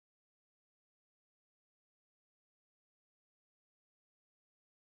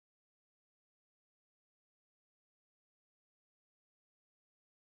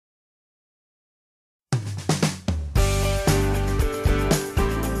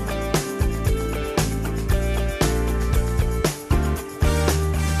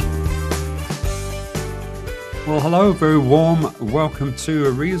Well, hello, very warm welcome to A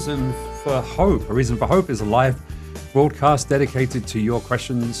Reason for Hope. A Reason for Hope is a live broadcast dedicated to your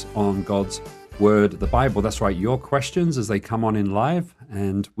questions on God's Word, the Bible. That's right, your questions as they come on in live,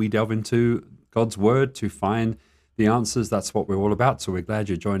 and we delve into God's Word to find the answers. That's what we're all about. So we're glad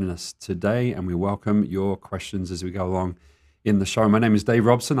you're joining us today, and we welcome your questions as we go along in the show. My name is Dave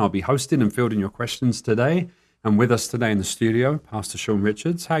Robson. I'll be hosting and fielding your questions today. And with us today in the studio, Pastor Sean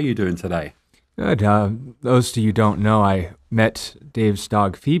Richards. How are you doing today? Good. Those of you who don't know, I met Dave's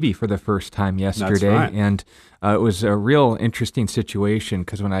dog Phoebe for the first time yesterday. That's right. And it was a real interesting situation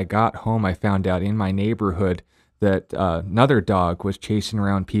because when I got home, I found out in my neighborhood that another dog was chasing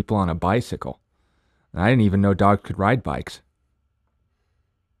around people on a bicycle. And I didn't even know dogs could ride bikes.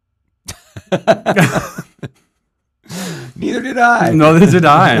 Neither did I. Neither did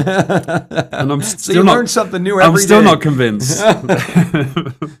I. And I'm So still you not, learn something new every I'm still day. not convinced.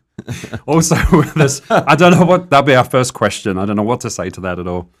 Also with us, I don't know what, that'll be our first question. I don't know what to say to that at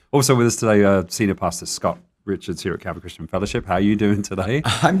all. Also with us today, Senior Pastor Scott Richards here at Calvary Christian Fellowship. How are you doing today?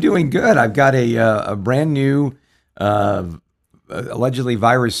 I'm doing good. I've got a brand new, allegedly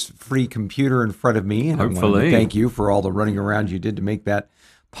virus-free computer in front of me. And I want Hopefully. to thank you for all the running around you did to make that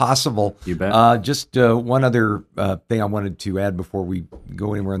possible. You bet. Just one other thing I wanted to add before we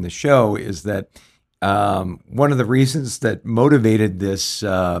go anywhere in the show is that one of the reasons that motivated this,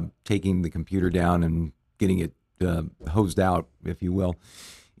 taking the computer down and getting it hosed out, if you will,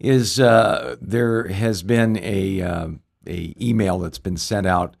 is there has been a email that's been sent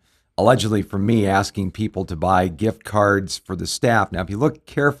out allegedly from me asking people to buy gift cards for the staff. Now, if you look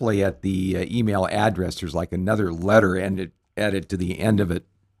carefully at the email address, there's like another letter added to the end of it.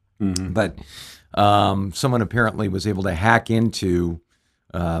 Mm-hmm. But someone apparently was able to hack into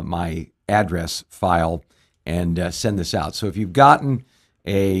my address file and send this out. So if you've gotten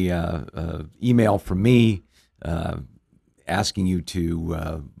a email from me asking you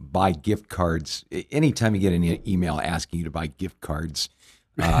to buy gift cards, anytime you get an email asking you to buy gift cards,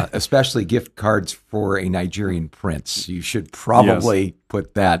 especially gift cards for a Nigerian prince, you should probably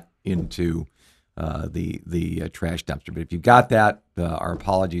put that into the trash dumpster. But if you've got that, our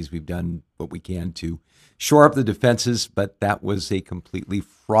apologies. We've done what we can to shore up the defenses, but that was a completely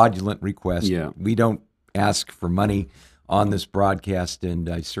fraudulent request. Yeah. We don't ask for money on this broadcast, and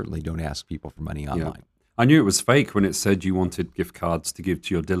I certainly don't ask people for money online. Yeah. I knew it was fake when it said you wanted gift cards to give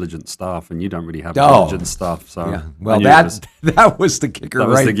to your diligent staff, and you don't really have diligent staff. So Yeah. Well, that that was the kicker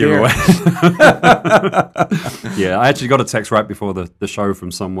was right the there. giveaway. Yeah, I actually got a text right before the show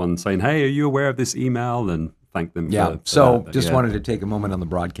from someone saying, "Hey, are you aware of this email?" And thank them. Yeah. For So that. But just yeah. wanted to take a moment on the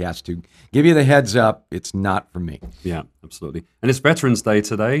broadcast to give you the heads up. It's not from me. Yeah, absolutely. And it's Veterans Day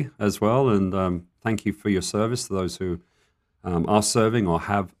today as well. And thank you for your service to those who are serving or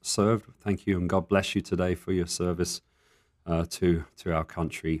have served. Thank you, and God bless you today for your service to our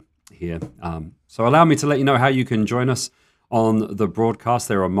country here. So allow me to let you know how you can join us on the broadcast.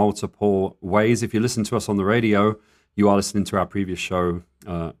 There are multiple ways. If you listen to us on the radio, you are listening to our previous show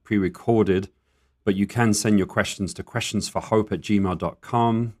pre-recorded, but you can send your questions to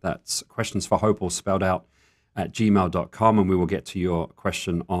questionsforhope@gmail.com. That's questionsforhope, all spelled out, at gmail.com, and we will get to your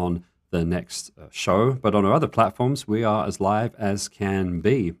question on the next show. But on our other platforms, we are as live as can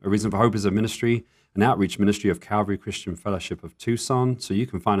be. A Reason for Hope is a ministry, an outreach ministry of Calvary Christian Fellowship of Tucson. So you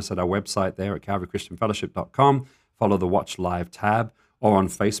can find us at our website there at calvarychristianfellowship.com. Follow the Watch Live tab, or on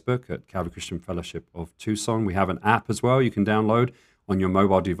Facebook at Calvary Christian Fellowship of Tucson. We have an app as well you can download on your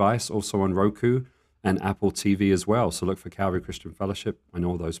mobile device, also on Roku and Apple TV as well. So look for Calvary Christian Fellowship in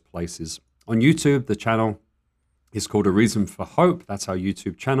all those places. On YouTube, the channel is called A Reason for Hope. That's our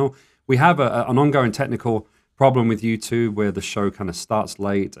YouTube channel. We have an ongoing technical problem with YouTube where the show kind of starts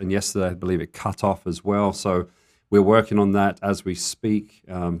late, and yesterday I believe it cut off as well. So we're working on that as we speak.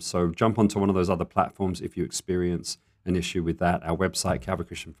 So jump onto one of those other platforms if you experience an issue with that. Our website,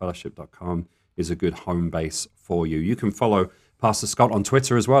 calvarychristianfellowship.com, is a good home base for you. You can follow Pastor Scott on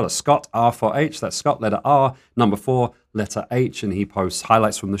Twitter as well. That's Scott R4H. That's Scott, letter R, number 4, letter H. And he posts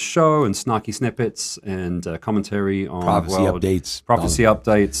highlights from the show and snarky snippets and commentary on Prophecy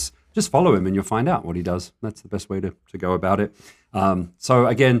updates. Just follow him and you'll find out what he does. That's the best way to go about it. So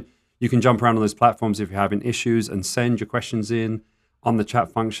again, you can jump around on those platforms if you're having issues and send your questions in on the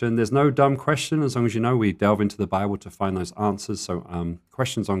chat function. There's no dumb question as long as you know we delve into the Bible to find those answers. So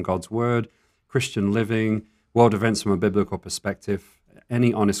questions on God's Word, Christian living, world events from a biblical perspective,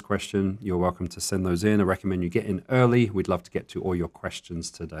 any honest question, you're welcome to send those in. I recommend you get in early. We'd love to get to all your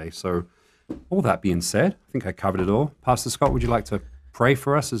questions today. So all that being said, I think I covered it all. Pastor Scott, would you like to pray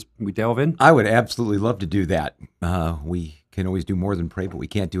for us as we delve in? I would absolutely love to do that. We can always do more than pray, but we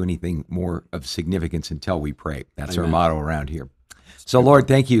can't do anything more of significance until we pray. That's our motto around here. So, Lord,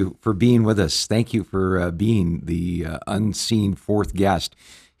 thank you for being with us. Thank you for being the unseen fourth guest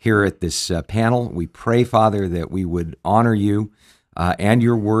here at this panel. We pray, Father, that we would honor you and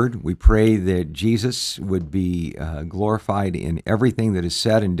your word. We pray that Jesus would be glorified in everything that is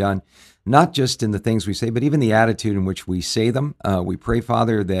said and done, not just in the things we say, but even the attitude in which we say them. We pray,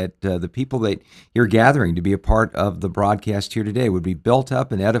 Father, that the people that you're gathering to be a part of the broadcast here today would be built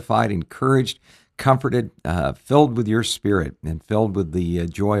up and edified, encouraged, comforted, filled with your spirit, and filled with the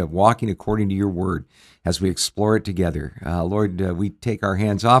joy of walking according to your word as we explore it together. Lord, we take our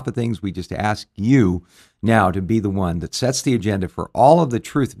hands off of things. We just ask you now to be the one that sets the agenda for all of the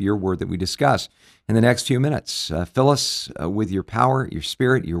truth of your word that we discuss in the next few minutes. Fill us with your power, your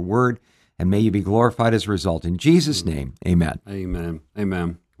spirit, your word, and may you be glorified as a result. In Jesus' name, amen. Amen.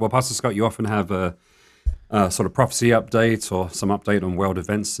 Amen. Well, Pastor Scott, you often have a sort of prophecy update or some update on world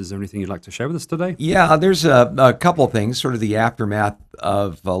events. Is there anything you'd like to share with us today? Yeah, there's a couple of things, sort of the aftermath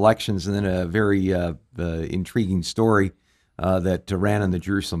of elections, and then a very intriguing story that ran in the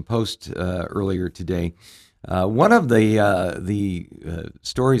Jerusalem Post earlier today. One of the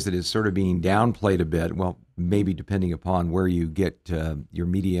stories that is sort of being downplayed a bit, well, maybe depending upon where you get your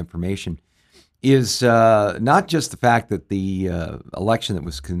media information, is not just the fact that the election that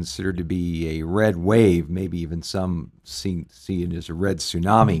was considered to be a red wave, maybe even some see it as a red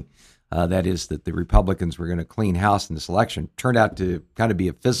tsunami, that is that the Republicans were going to clean house in this election, turned out to kind of be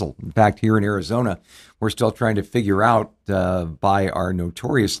a fizzle. In fact, here in Arizona, we're still trying to figure out by our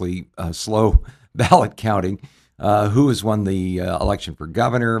notoriously slow ballot counting who has won the election for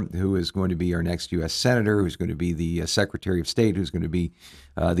governor, who is going to be our next U.S. senator, who's going to be the Secretary of State, who's going to be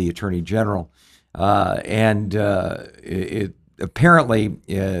the Attorney General. Apparently,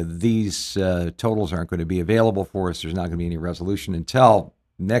 these totals aren't going to be available for us. There's not going to be any resolution until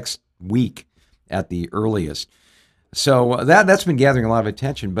next week at the earliest. So that's been gathering a lot of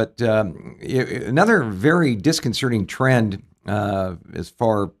attention. But another very disconcerting trend, as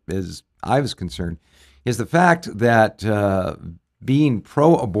far as I was concerned, is the fact that being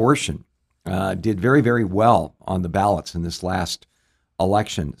pro-abortion did very, very well on the ballots in this last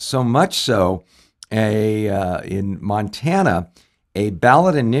election. So much so, in Montana, a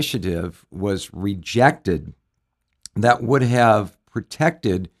ballot initiative was rejected that would have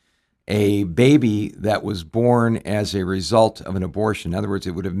protected a baby that was born as a result of an abortion. In other words,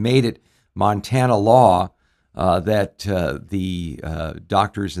 it would have made it Montana law that the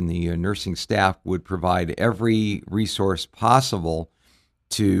doctors and the nursing staff would provide every resource possible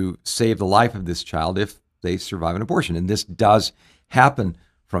to save the life of this child if they survive an abortion. And this does happen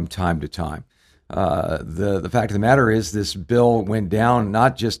from time to time. The fact of the matter is this bill went down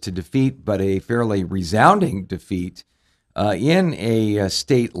not just to defeat, but a fairly resounding defeat in a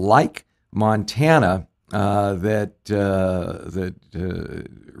state like Montana that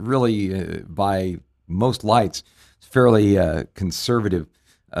really, by most lights, is fairly conservative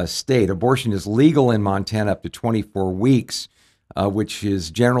state. Abortion is legal in Montana up to 24 weeks, which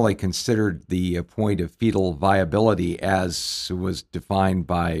is generally considered the point of fetal viability as was defined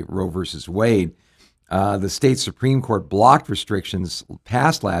by Roe versus Wade. The state Supreme Court blocked restrictions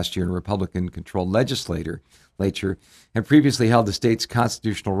passed last year in a Republican-controlled legislature and previously held the state's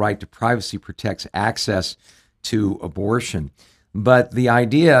constitutional right to privacy protects access to abortion. But the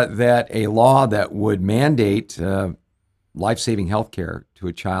idea that a law that would mandate life-saving health care to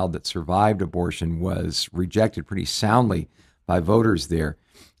a child that survived abortion was rejected pretty soundly by voters there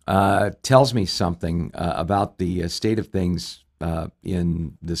tells me something about the state of things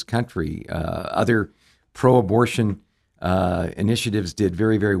in this country. Other pro-abortion initiatives did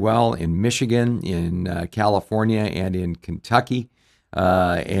very, very well in Michigan, in California, and in Kentucky.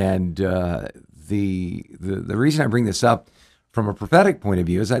 The reason I bring this up from a prophetic point of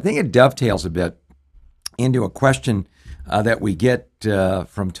view is I think it dovetails a bit into a question that we get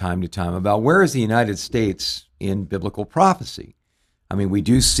from time to time about where is the United States in biblical prophecy. I mean, we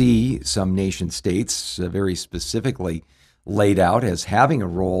do see some nation states very specifically laid out as having a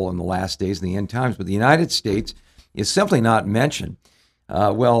role in the last days and the end times, but the United States is simply not mentioned.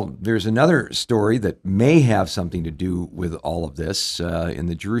 Well, there's another story that may have something to do with all of this. In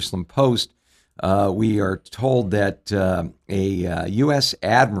the Jerusalem Post, we are told that a U.S.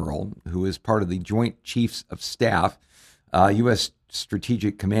 admiral who is part of the Joint Chiefs of Staff, U.S.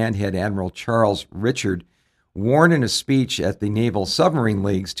 Strategic Command Head Admiral Charles Richard, warned in a speech at the Naval Submarine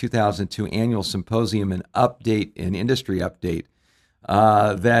League's 2002 annual symposium and industry update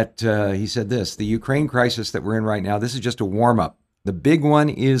that he said this: the Ukraine crisis that we're in right now, this is just a warm-up. The big one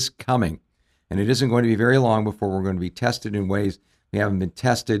is coming. And it isn't going to be very long before we're going to be tested in ways we haven't been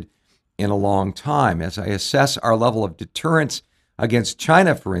tested in a long time. As I assess our level of deterrence against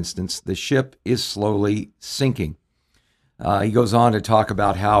China, for instance, the ship is slowly sinking. He goes on to talk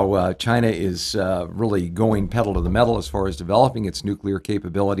about how China is really going pedal to the metal as far as developing its nuclear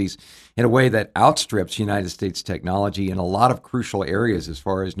capabilities in a way that outstrips United States technology in a lot of crucial areas as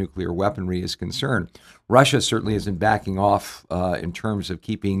far as nuclear weaponry is concerned. Russia certainly isn't backing off in terms of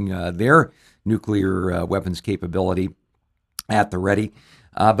keeping their nuclear weapons capability at the ready.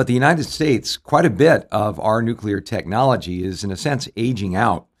 But the United States, quite a bit of our nuclear technology is, in a sense, aging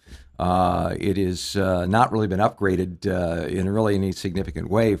out. It has not really been upgraded in really any significant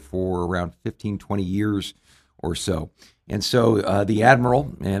way for around 15, 20 years or so. And so the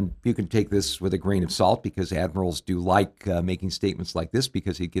admiral, and you can take this with a grain of salt because admirals do like making statements like this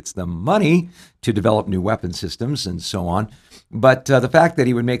because it gets them money to develop new weapon systems and so on. But the fact that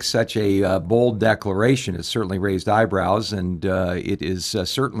he would make such a bold declaration has certainly raised eyebrows, and it is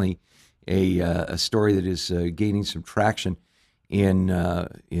certainly a story that is gaining some traction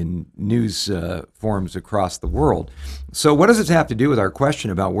in news forums across the world. So what does this have to do with our question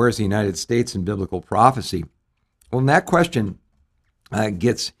about where's the United States in biblical prophecy? Well, when that question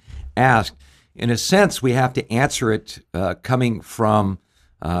gets asked, in a sense, we have to answer it coming from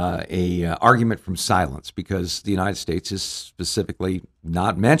a argument from silence, because the United States is specifically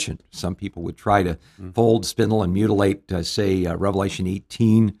not mentioned. Some people would try to fold, spindle, and mutilate, say, Revelation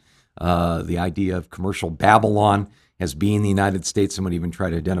 18, the idea of commercial Babylon as being the United States. Some would even try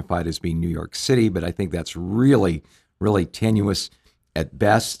to identify it as being New York City, but I think that's really, really tenuous at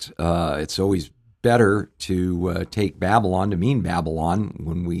best. It's always better to take Babylon to mean Babylon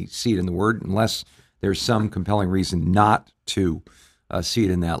when we see it in the Word, unless there's some compelling reason not to see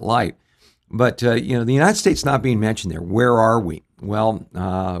it in that light. But, the United States not being mentioned there, where are we? Well,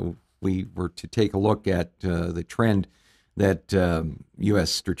 we were to take a look at the trend that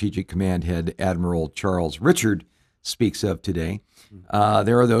U.S. Strategic Command Head Admiral Charles Richard speaks of today.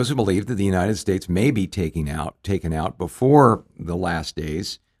 There are those who believe that the United States may be taken out before the last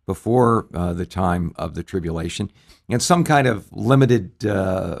days, before the time of the tribulation, and some kind of limited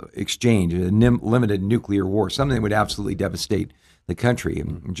exchange, a limited nuclear war, something that would absolutely devastate the country.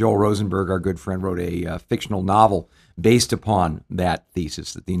 And Joel Rosenberg, our good friend, wrote a fictional novel based upon that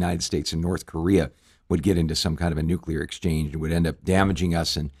thesis, that the United States and North Korea would get into some kind of a nuclear exchange and would end up damaging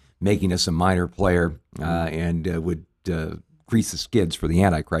us and making us a minor player, and would grease the skids for the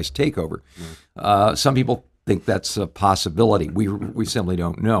Antichrist takeover. Some people think that's a possibility. We simply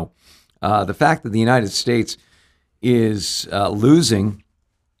don't know. The fact that the United States is losing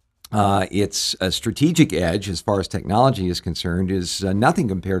its strategic edge as far as technology is concerned is nothing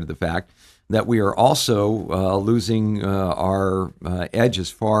compared to the fact that we are also losing our edge as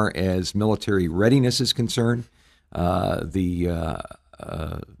far as military readiness is concerned. The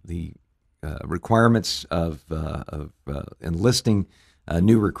requirements of enlisting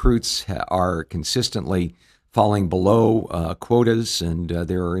new recruits are consistently falling below quotas, and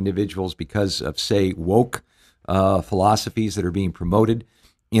there are individuals, because of, say, woke philosophies that are being promoted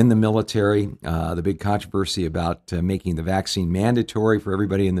in the military. The big controversy about making the vaccine mandatory for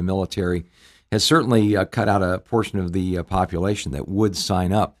everybody in the military has certainly cut out a portion of the population that would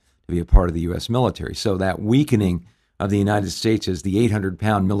sign up to be a part of the U.S. military. So that weakening of the United States as the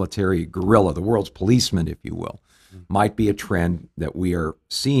 800-pound military gorilla, the world's policeman, if you will, might be a trend that we are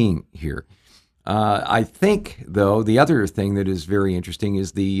seeing here. I think, though, the other thing that is very interesting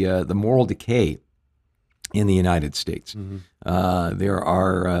is the moral decay in the United States. There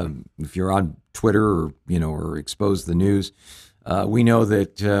are, if you're on Twitter or exposed to the news, we know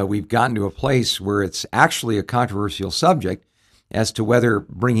that we've gotten to a place where it's actually a controversial subject as to whether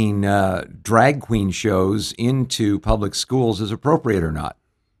bringing drag queen shows into public schools is appropriate or not.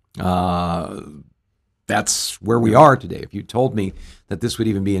 That's where we are today. If you told me that this would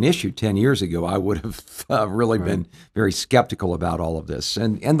even be an issue 10 years ago, I would have really been very skeptical about all of this.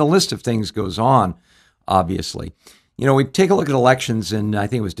 And the list of things goes on, obviously. We take a look at elections, and I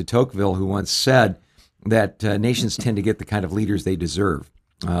think it was de Tocqueville who once said that nations tend to get the kind of leaders they deserve.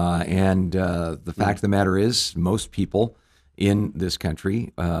 And the fact of the matter is, most people in this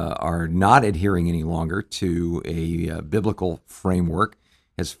country are not adhering any longer to a biblical framework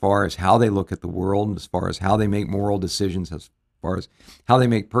as far as how they look at the world, as far as how they make moral decisions, as far as how they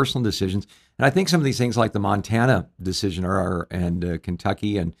make personal decisions. And I think some of these things like the Montana decision and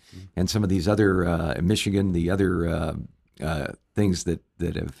Kentucky and some of these other, Michigan, the other things that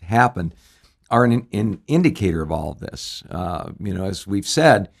have happened are an indicator of all of this. As we've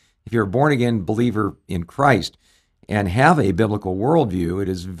said, if you're a born-again believer in Christ, and have a biblical worldview, it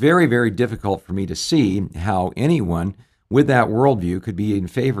is very, very difficult for me to see how anyone with that worldview could be in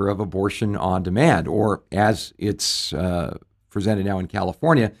favor of abortion on demand, or as it's presented now in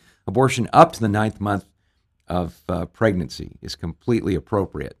California, abortion up to the 9th month of pregnancy is completely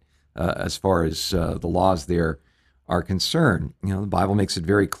appropriate as far as the laws there are concerned. You know, the Bible makes it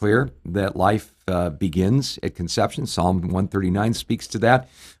very clear that life begins at conception. Psalm 139 speaks to that.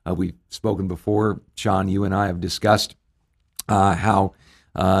 We've spoken before. Sean, you and I have discussed how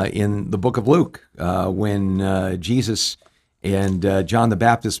in the book of Luke, when Jesus and John the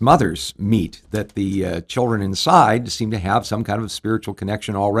Baptist's mothers meet, that the children inside seem to have some kind of spiritual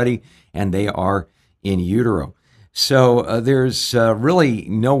connection already, and they are in utero. So there's really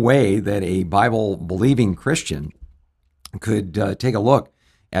no way that a Bible-believing Christian could take a look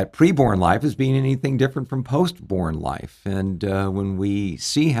at preborn life as being anything different from postborn life. And when we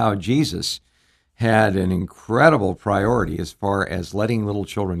see how Jesus had an incredible priority as far as letting little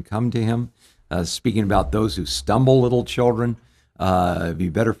children come to him, speaking about those who stumble little children, it'd be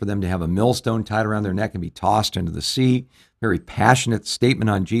better for them to have a millstone tied around their neck and be tossed into the sea. Very passionate statement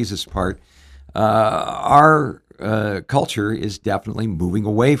on Jesus' part. Our culture is definitely moving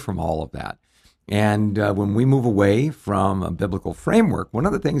away from all of that. And when we move away from a biblical framework, one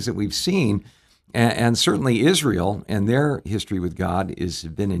of the things that we've seen, and certainly Israel and their history with God has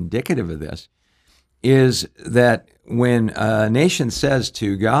been indicative of this, is that when a nation says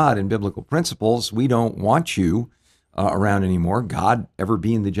to God in biblical principles, we don't want you around anymore, God, ever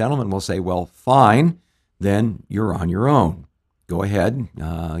being the gentleman, will say, well, fine, then you're on your own. Go ahead.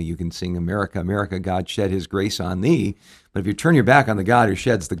 You can sing America, America, God shed his grace on thee. But if you turn your back on the God who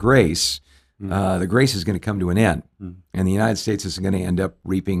sheds the grace is going to come to an end. And the United States is going to end up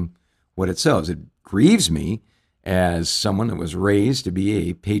reaping what it sows. It grieves me as someone that was raised to be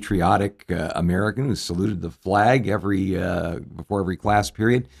a patriotic American who saluted the flag before every class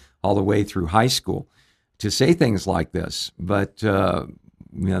period, all the way through high school, to say things like this. But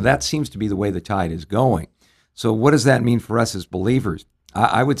that seems to be the way the tide is going. So what does that mean for us as believers?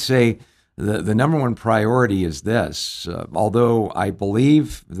 I would say the number one priority is this. Although I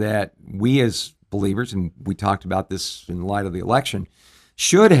believe that we as believers, and we talked about this in light of the election,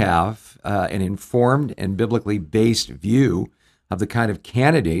 should have an informed and biblically based view of the kind of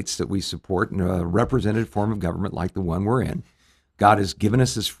candidates that we support in a representative form of government like the one we're in. God has given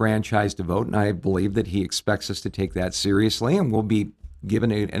us this franchise to vote, and I believe that he expects us to take that seriously, and we'll be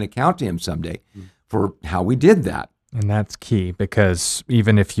given an account to him someday for how we did that. And that's key, because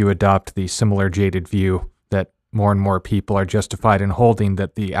even if you adopt the similar jaded view that more and more people are justified in holding,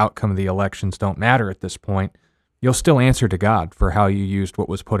 that the outcome of the elections don't matter at this point, you'll still answer to God for how you used what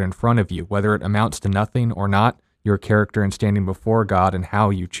was put in front of you. Whether it amounts to nothing or not, your character in standing before God and how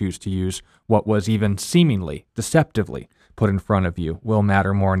you choose to use what was even seemingly, deceptively put in front of you will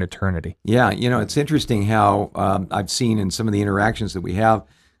matter more in eternity. Yeah, it's interesting how I've seen in some of the interactions that we have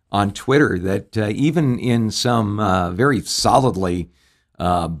on Twitter that even in some very solidly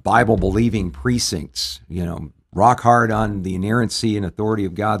Bible-believing precincts, rock hard on the inerrancy and authority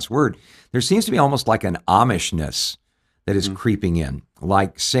of God's word, there seems to be almost like an Amishness that is creeping in,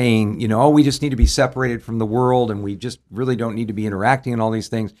 like saying, we just need to be separated from the world and we just really don't need to be interacting and all these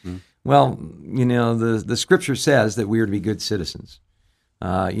things. Well, the scripture says that we are to be good citizens.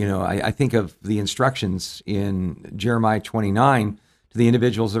 I think of the instructions in Jeremiah 29 to the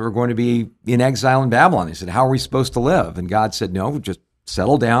individuals that were going to be in exile in Babylon. They said, how are we supposed to live? And God said, no, just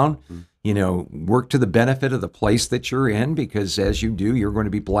settle down, work to the benefit of the place that you're in, because as you do, you're going to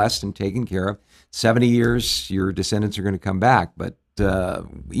be blessed and taken care of. 70 years, your descendants are going to come back. But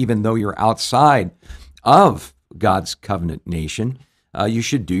even though you're outside of God's covenant nation, you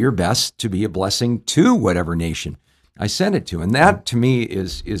should do your best to be a blessing to whatever nation I send it to. And that, to me,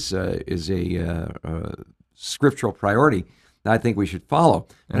 is a scriptural priority that I think we should follow.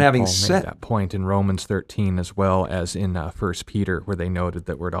 And but having Paul said made that point in Romans 13, as well as in 1 Peter, where they noted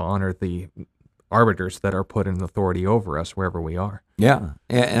that we're to honor the arbiters that are put in authority over us wherever we are. Yeah,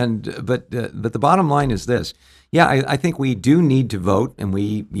 but the bottom line is this. Yeah, I think we do need to vote, and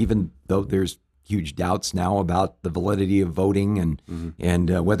even though there's huge doubts now about the validity of voting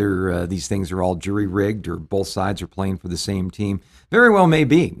and whether these things are all jury rigged or both sides are playing for the same team, very well may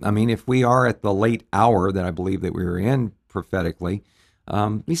be. I mean, if we are at the late hour that I believe that we're in prophetically,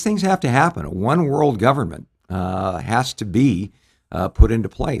 these things have to happen. A one world government has to be put into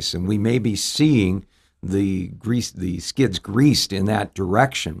place, and we may be seeing the skids greased in that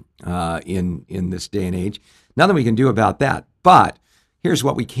direction in this day and age. Nothing we can do about that. But here's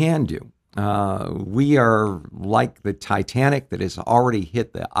what we can do. We are like the Titanic that has already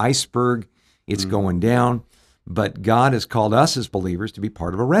hit the iceberg. It's going down. But God has called us as believers to be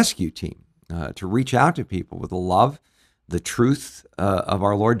part of a rescue team, to reach out to people with the love, the truth of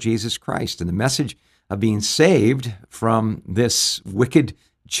our Lord Jesus Christ, and the message of being saved from this wicked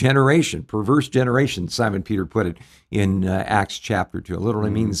generation, perverse generation, Simon Peter put it in Acts chapter 2. It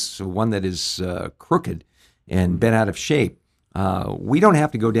literally means one that is crooked and bent out of shape. We don't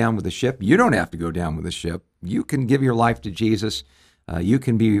have to go down with the ship. You don't have to go down with the ship. You can give your life to Jesus. You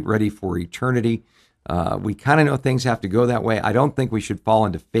can be ready for eternity. We kind of know things have to go that way. I don't think we should fall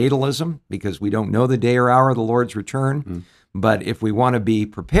into fatalism because we don't know the day or hour of the Lord's return. But if we want to be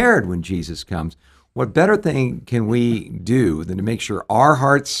prepared when Jesus comes, what better thing can we do than to make sure our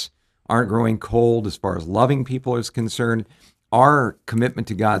hearts aren't growing cold as far as loving people is concerned? Our commitment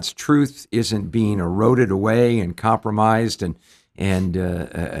to God's truth isn't being eroded away and compromised, and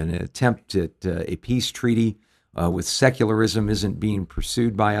an attempt at a peace treaty with secularism isn't being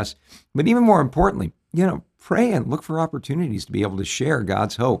pursued by us. But even more importantly, pray and look for opportunities to be able to share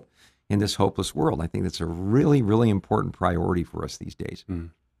God's hope in this hopeless world. I think that's a really, really important priority for us these days.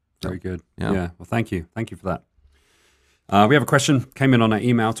 Very good. Yeah. Well, thank you. Thank you for that. We have a question came in on our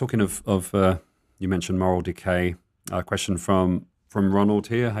email talking of you mentioned moral decay. A question from Ronald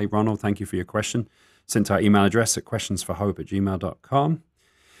here. Hey, Ronald, thank you for your question. Sent to our email address at questionsforhope@gmail.com.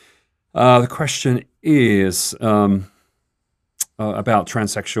 The question is about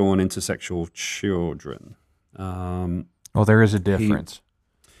transsexual and intersexual children. Well, there is a difference.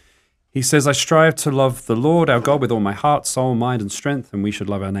 He says, I strive to love the Lord, our God, with all my heart, soul, mind, and strength, and we should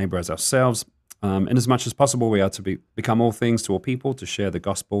love our neighbor as ourselves. In as much as possible, we are to become all things to all people, to share the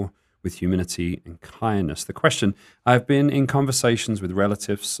gospel with humility and kindness. The question, I've been in conversations with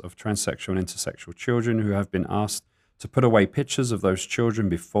relatives of transsexual and intersexual children who have been asked to put away pictures of those children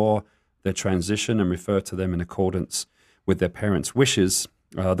before their transition and refer to them in accordance with their parents' wishes.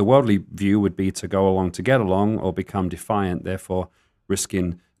 The worldly view would be to go along to get along or become defiant, therefore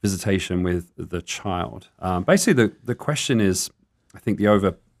risking visitation with the child. Basically, the question is, I think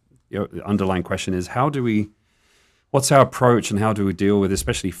the underlying question is, what's our approach and how do we deal with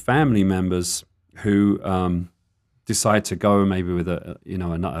especially family members who decide to go maybe with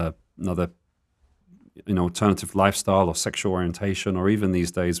another alternative lifestyle or sexual orientation, or even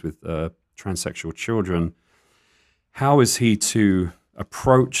these days with transsexual children? How is he to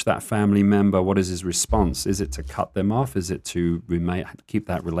approach that family member? What is his response? Is it to cut them off? Is it to keep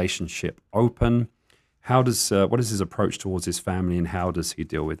that relationship open? What is his approach towards his family, and how does he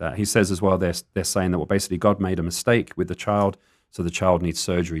deal with that? He says as well, they're saying that basically God made a mistake with the child, so the child needs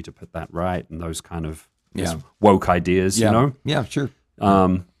surgery to put that right, and those kind of woke ideas, Yeah, sure.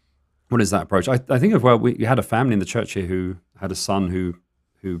 What is that approach? I think of, we had a family in the church here who had a son who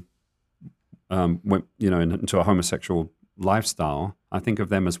went into a homosexual lifestyle. I think of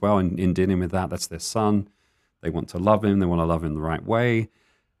them as well in dealing with that. That's their son. They want to love him. They want to love him the right way.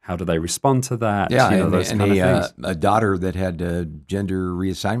 How do they respond to that? Yeah, those kind of things. A daughter that had gender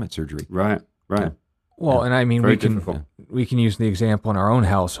reassignment surgery. Right. Yeah. Well, and I mean, Very we can difficult. use the example in our own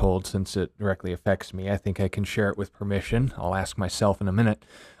household since it directly affects me. I think I can share it with permission. I'll ask myself in a minute.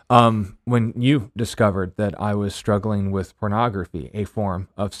 When you discovered that I was struggling with pornography, a form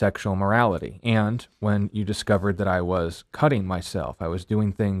of sexual morality, and when you discovered that I was cutting myself, I was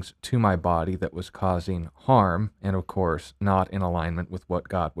doing things to my body that was causing harm, and of course, not in alignment with what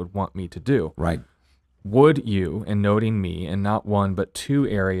God would want me to do. Right. Would you, in noting me in not one but two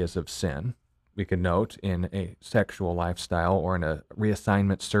areas of sin, we could note in a sexual lifestyle or in a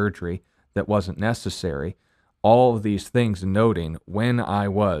reassignment surgery that wasn't necessary, all of these things noting when I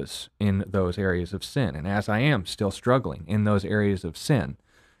was in those areas of sin, and as I am still struggling in those areas of sin,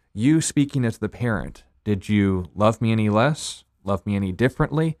 you speaking as the parent, did you love me any less, love me any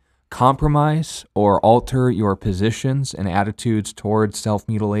differently, compromise or alter your positions and attitudes towards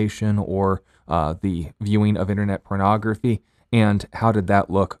self-mutilation or the viewing of internet pornography, and how did that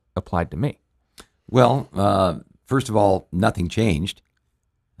look applied to me? Well, first of all, nothing changed.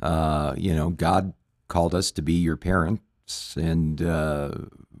 God called us to be your parents, and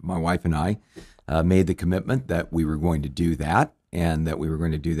my wife and I made the commitment that we were going to do that, and that we were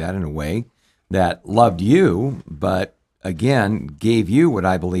going to do that in a way that loved you, but again, gave you what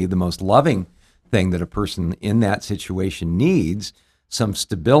I believe the most loving thing that a person in that situation needs, some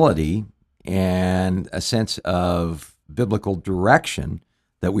stability and a sense of biblical direction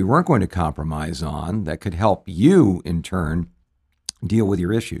that we weren't going to compromise on, that could help you, in turn, deal with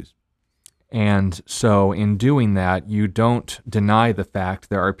your issues. And so in doing that, you don't deny the fact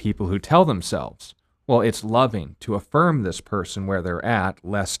there are people who tell themselves, well, it's loving to affirm this person where they're at,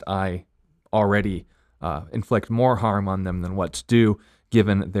 lest I already inflict more harm on them than what's due.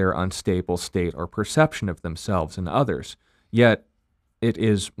 given their unstable state or perception of themselves and others. Yet it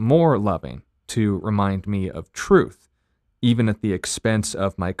is more loving to remind me of truth, even at the expense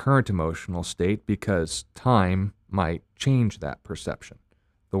of my current emotional state, because time might change that perception.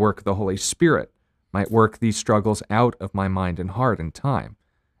 The work of the Holy Spirit might work these struggles out of my mind and heart in time.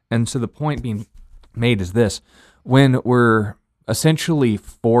 And so the point being made is this: when we're essentially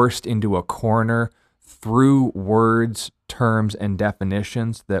forced into a corner through words, terms, and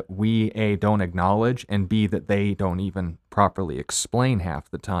definitions that we, A, don't acknowledge, and B, that they don't even properly explain half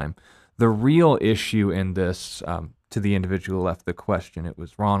the time, the real issue in this, to the individual who left the question, it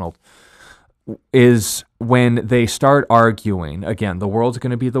was Ronald, is when they start arguing, again, the world's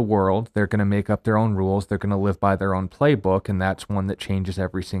going to be the world, they're going to make up their own rules, they're going to live by their own playbook, and that's one that changes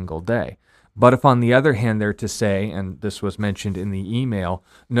every single day. But if on the other hand they're to say, and this was mentioned in the email,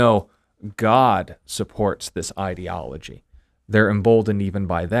 no, God supports this ideology, they're emboldened even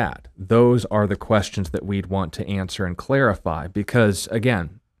by that. Those are the questions that we'd want to answer and clarify, because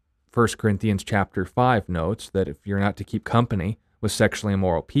again, 1 Corinthians chapter 5 notes that if you're not to keep company with sexually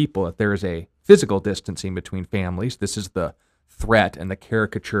immoral people, if there is a physical distancing between families, this is the threat and the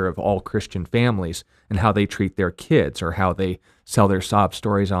caricature of all Christian families and how they treat their kids or how they sell their sob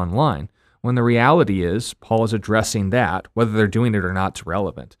stories online. When the reality is, Paul is addressing that, whether they're doing it or not is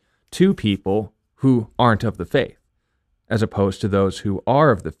relevant, to people who aren't of the faith, as opposed to those who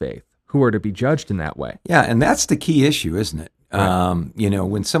are of the faith, who are to be judged in that way. Yeah, and that's the key issue, isn't it? Right.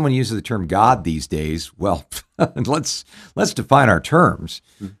 When someone uses the term God these days, well, let's define our terms.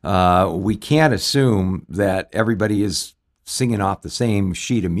 We can't assume that everybody is singing off the same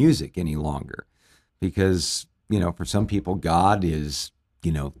sheet of music any longer, because for some people, God is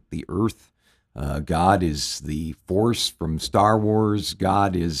the earth. God is the Force from Star Wars.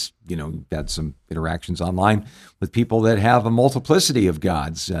 God is, you've had some interactions online with people that have a multiplicity of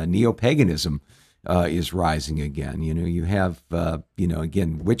gods. Neo-paganism is rising again. You have,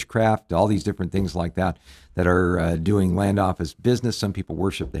 again, witchcraft, all these different things like that are doing land office business. Some people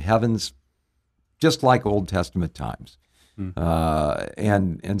worship the heavens, just like Old Testament times.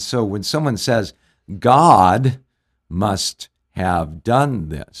 And so when someone says, God must have done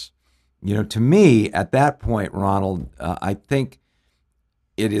this, to me, at that point, Ronald, I think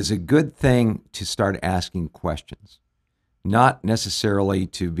it is a good thing to start asking questions, not necessarily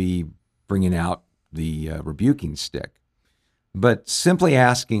to be bringing out the rebuking stick, but simply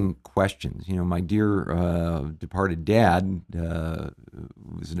asking questions. My dear departed dad, who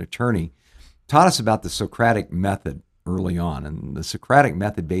was an attorney, taught us about the Socratic method early on. And the Socratic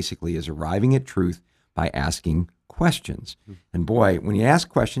method basically is arriving at truth by asking questions. And boy, when you ask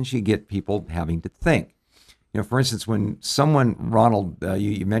questions, you get people having to think. For instance, when someone, Ronald,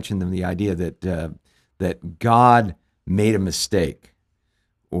 you mentioned them, the idea that God made a mistake,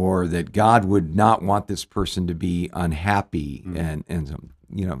 or that God would not want this person to be unhappy, and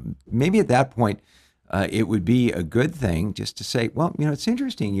maybe at that point it would be a good thing just to say, well, it's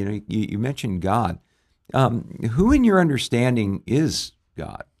interesting. You mentioned God. Who in your understanding is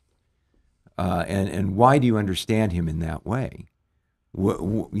God? And why do you understand him in that way?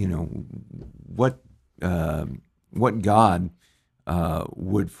 What God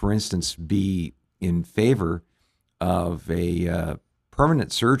would, for instance, be in favor of a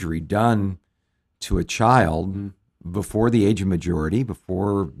permanent surgery done to a child before the age of majority,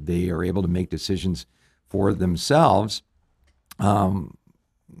 before they are able to make decisions for themselves?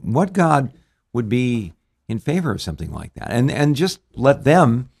 What God would be in favor of something like that? And just let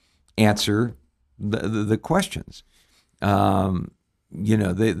them answer the questions. The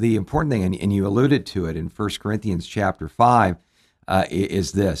important thing, and you alluded to it in 1 Corinthians chapter 5,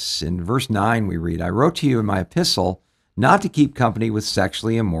 is this. In verse 9 we read, I wrote to you in my epistle not to keep company with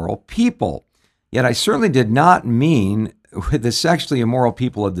sexually immoral people. Yet I certainly did not mean with the sexually immoral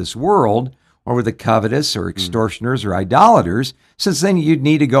people of this world, or with the covetous or extortioners or idolaters, since then you'd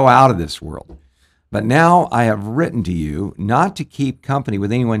need to go out of this world. But now I have written to you not to keep company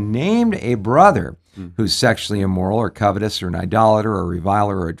with anyone named a brother who's sexually immoral or covetous or an idolater or a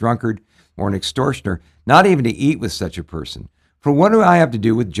reviler or a drunkard or an extortioner, not even to eat with such a person. For what do I have to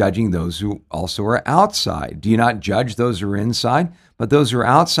do with judging those who also are outside? Do you not judge those who are inside? But those who are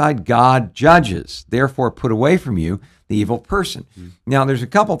outside, God judges. Therefore, put away from you the evil person. Now, there's a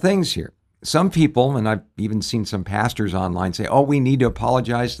couple things here. Some people, and I've even seen some pastors online say, we need to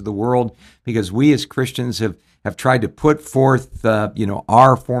apologize to the world because we as Christians have tried to put forth,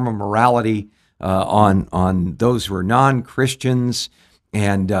 our form of morality on those who are non-Christians.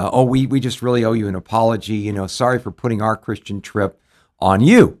 And, we just really owe you an apology. Sorry for putting our Christian trip on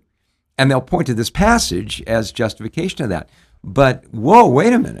you. And they'll point to this passage as justification of that. But whoa,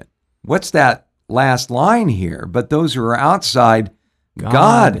 wait a minute. What's that last line here? But those who are outside,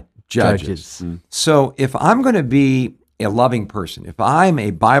 God judges. So if I'm going to be a loving person, if I'm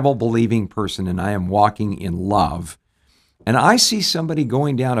a Bible-believing person and I am walking in love, and I see somebody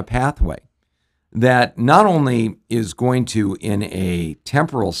going down a pathway that not only is going to, in a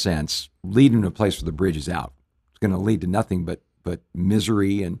temporal sense, lead them to a place where the bridge is out, it's going to lead to nothing but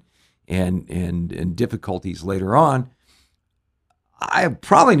misery and difficulties later on, I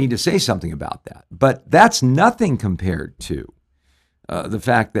probably need to say something about that. But that's nothing compared to the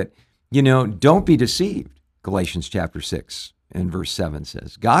fact that, don't be deceived. Galatians chapter 6 and verse 7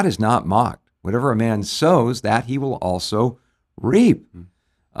 says, God is not mocked. Whatever a man sows, that he will also reap.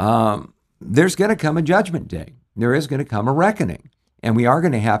 There's going to come a judgment day. There is going to come a reckoning. And we are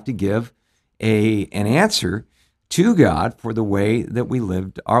going to have to give an answer to God for the way that we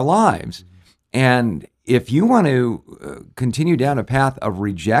lived our lives. And if you want to continue down a path of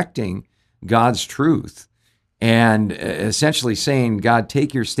rejecting God's truth and essentially saying, God,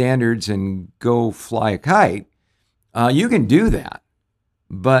 take your standards and go fly a kite, you can do that.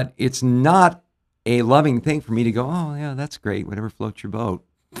 But it's not a loving thing for me to go, oh, yeah, that's great, whatever floats your boat.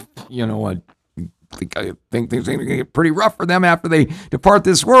 You know what? I think things are going to get pretty rough for them after they depart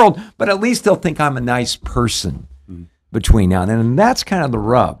this world, but at least they'll think I'm a nice person between now and then. And that's kind of the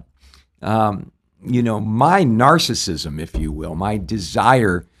rub. My narcissism, if you will, my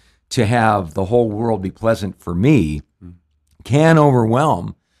desire to have the whole world be pleasant for me can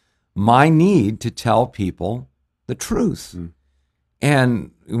overwhelm my need to tell people the truth.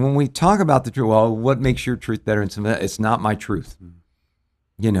 And when we talk about the truth, well, what makes your truth better? It's not my truth.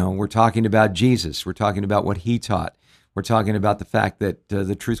 We're talking about Jesus. We're talking about what he taught. We're talking about the fact that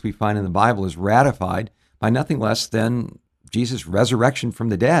the truth we find in the Bible is ratified by nothing less than Jesus' resurrection from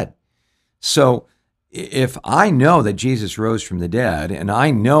the dead. So if I know that Jesus rose from the dead and I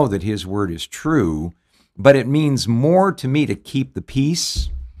know that his word is true, but it means more to me to keep the peace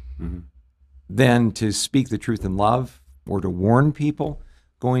than to speak the truth in love or to warn people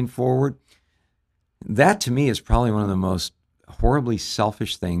going forward, that to me is probably one of the most horribly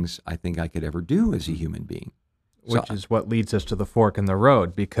selfish things I think I could ever do as a human being. Which is what leads us to the fork in the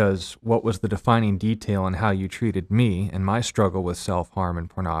road, because what was the defining detail in how you treated me and my struggle with self-harm and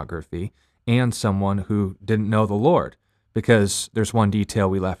pornography and someone who didn't know the Lord? Because there's one detail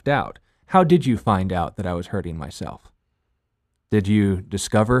we left out. How did you find out that I was hurting myself? Did you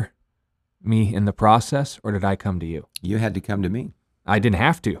discover me in the process, or did I come to you? You had to come to me. I didn't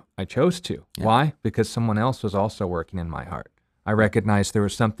have to. I chose to. Yeah. Why? Because someone else was also working in my heart. I recognized there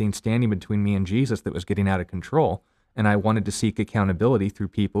was something standing between me and Jesus that was getting out of control, and I wanted to seek accountability through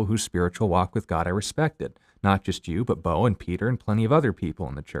people whose spiritual walk with God I respected. Not just you, but Bo and Peter and plenty of other people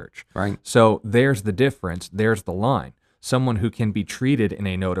in the church. Right. So there's the difference. There's the line. Someone who can be treated in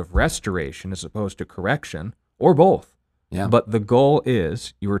a note of restoration as opposed to correction, or both. Yeah. But the goal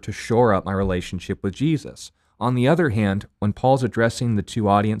is you are to shore up my relationship with Jesus. On the other hand, when Paul's addressing the two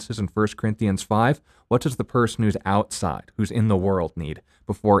audiences in 1 Corinthians 5, what does the person who's outside, who's in the world, need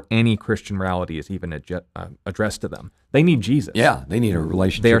before any Christian morality is even addressed to them? They need Jesus. Yeah, they need a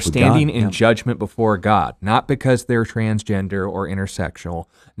relationship They are with standing God. in Yeah. judgment before God, not because they're transgender or intersexual,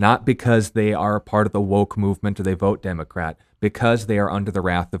 not because they are part of the woke movement or they vote Democrat, because they are under the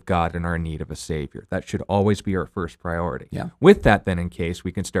wrath of God and are in need of a Savior. That should always be our first priority. Yeah. With that, then, in case,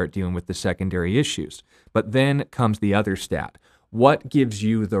 we can start dealing with the secondary issues. But then comes the other stat. What gives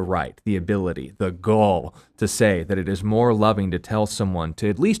you the right, the ability, the goal to say that it is more loving to tell someone to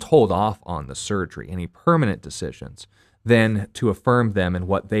at least hold off on the surgery, any permanent decisions, than to affirm them in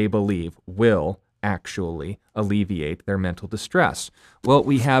what they believe will actually alleviate their mental distress? Well,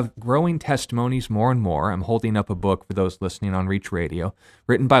 we have growing testimonies more and more. I'm holding up a book for those listening on Reach Radio,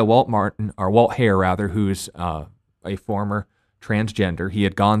 written by Walt Hare, who's a former transgender. He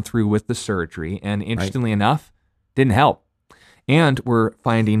had gone through with the surgery, and interestingly enough, didn't help. And we're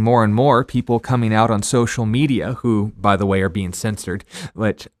finding more and more people coming out on social media who, by the way, are being censored,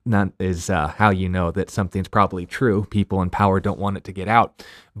 which is how you know that something's probably true. People in power don't want it to get out.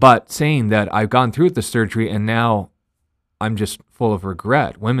 But saying that I've gone through the surgery and now I'm just full of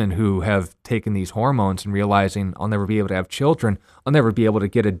regret. Women who have taken these hormones and realizing I'll never be able to have children, I'll never be able to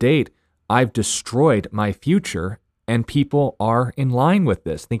get a date. I've destroyed my future, and people are in line with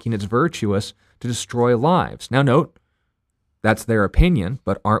this, thinking it's virtuous to destroy lives. Now note, that's their opinion,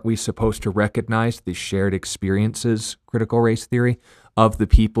 but aren't we supposed to recognize the shared experiences, critical race theory, of the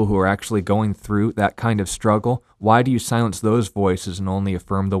people who are actually going through that kind of struggle? Why do you silence those voices and only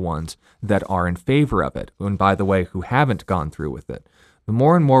affirm the ones that are in favor of it? And by the way, who haven't gone through with it? the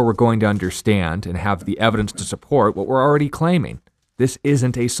more and more we're going to understand and have the evidence to support what we're already claiming. This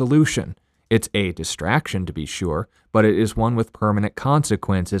isn't a solution. It's a distraction, to be sure, but it is one with permanent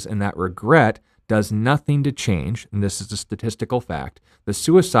consequences, and that regret does nothing to change, and this is a statistical fact, the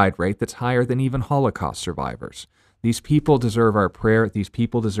suicide rate that's higher than even Holocaust survivors. These people deserve our prayer, these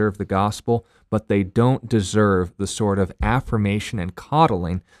people deserve the gospel, but they don't deserve the sort of affirmation and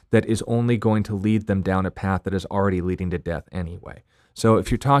coddling that is only going to lead them down a path that is already leading to death anyway. So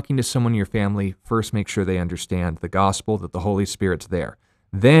if you're talking to someone in your family, first make sure they understand the gospel, that the Holy Spirit's there.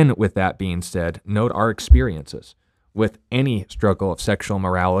 Then, with that being said, note our experiences with any struggle of sexual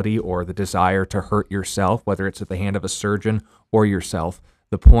morality or the desire to hurt yourself, whether it's at the hand of a surgeon or yourself.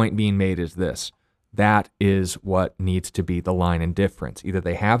 The point being made is this. That is what needs to be the line and difference. Either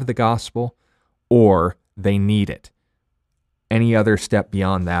they have the gospel or they need it. Any other step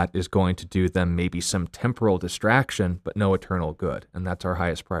beyond that is going to do them maybe some temporal distraction, but no eternal good. And that's our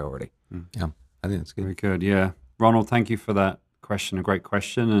highest priority. Yeah, I think that's good. Very good, yeah. Ronald, thank you for that question, a great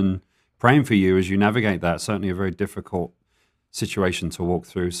question, and praying for you as you navigate that. Certainly a very difficult situation to walk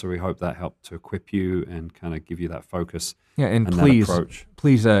through, so we hope that helped to equip you and kind of give you that focus. Yeah, and that please, approach.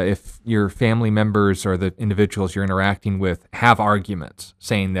 if your family members or the individuals you're interacting with have arguments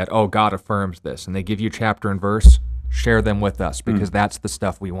saying that, oh, God affirms this, and they give you chapter and verse, share them with us, because that's the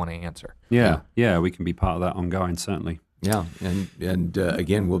stuff we want to answer. Yeah, we can be part of that ongoing, certainly. Yeah, and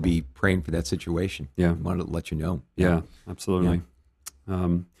again, we'll be praying for that situation. Yeah. Wanted to let you know. Yeah, absolutely.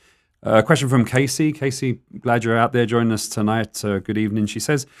 A question from Casey. Casey, glad you're out there joining us tonight. Good evening. She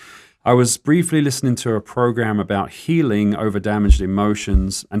says, I was briefly listening to a program about healing over damaged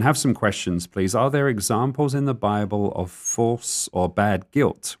emotions and have some questions, please. Are there examples in the Bible of false or bad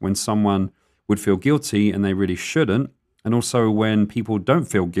guilt when someone would feel guilty and they really shouldn't? And also when people don't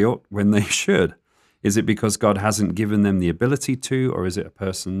feel guilt when they should? Is it because God hasn't given them the ability to, or is it a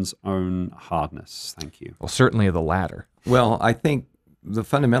person's own hardness? Thank you. Well, certainly the latter. Well, I think the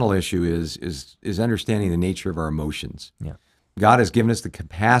fundamental issue is understanding the nature of our emotions. Yeah. God has given us the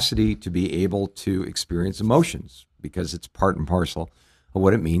capacity to be able to experience emotions because it's part and parcel of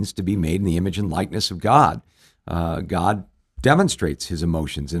what it means to be made in the image and likeness of God. God demonstrates his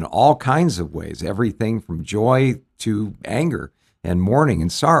emotions in all kinds of ways, everything from joy to anger and mourning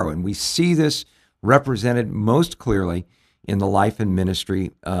and sorrow. And we see this represented most clearly in the life and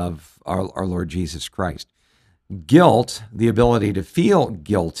ministry of our Lord Jesus Christ. Guilt, the ability to feel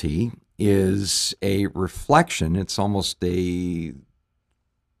guilty, is a reflection. It's almost a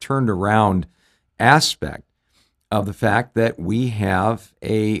turned around aspect of the fact that we have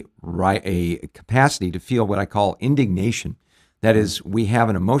a capacity to feel what I call indignation. That is, we have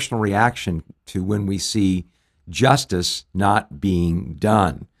an emotional reaction to when we see justice not being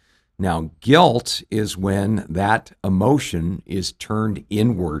done. Now, guilt is when that emotion is turned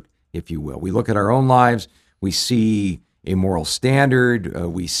inward, if you will. We look at our own lives, we see a moral standard,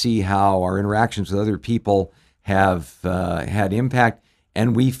 we see how our interactions with other people have had impact,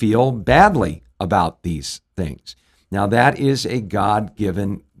 and we feel badly about these things. Now, that is a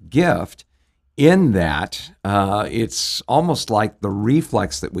God-given gift in that it's almost like the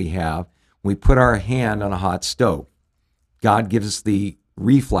reflex that we have when we put our hand on a hot stove. God gives us the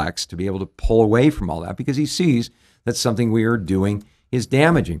reflex to be able to pull away from all that because he sees that something we are doing is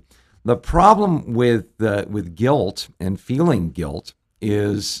damaging. The problem with guilt and feeling guilt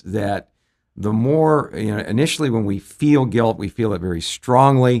is that the more, initially when we feel guilt, we feel it very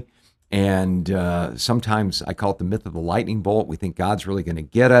strongly. And sometimes I call it the myth of the lightning bolt. We think God's really going to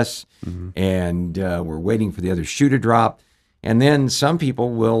get us, and we're waiting for the other shoe to drop. And then some people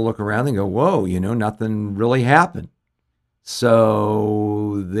will look around and go, whoa, nothing really happened.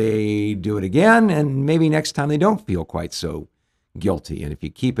 So they do it again, and maybe next time they don't feel quite so guilty. And if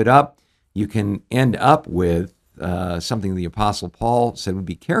you keep it up, you can end up with something the Apostle Paul said would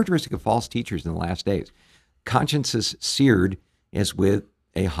be characteristic of false teachers in the last days. Consciences seared as with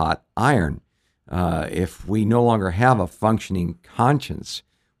a hot iron. If we no longer have a functioning conscience,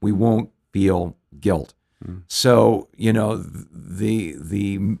 we won't feel guilt. So,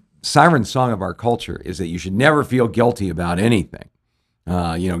 the siren song of our culture is that you should never feel guilty about anything.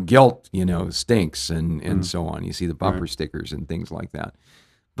 Guilt, stinks and so on. You see the bumper stickers and things like that.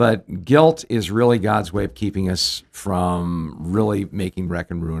 But guilt is really God's way of keeping us from really making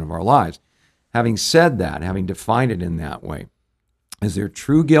wreck and ruin of our lives. Having said that, having defined it in that way, is there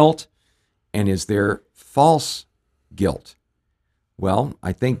true guilt and is there false guilt? Well,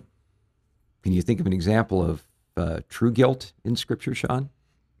 can you think of an example of true guilt in Scripture, Sean?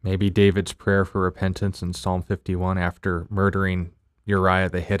 Maybe David's prayer for repentance in Psalm 51 after murdering Uriah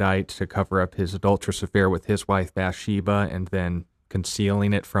the Hittite to cover up his adulterous affair with his wife Bathsheba, and then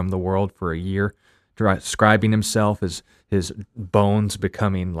concealing it from the world for a year, describing himself as his bones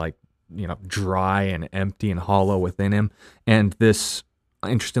becoming like, dry and empty and hollow within him. And this,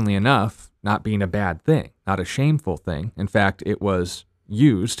 interestingly enough, not being a bad thing, not a shameful thing. In fact, it was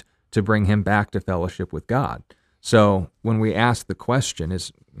used to bring him back to fellowship with God. So when we ask the question,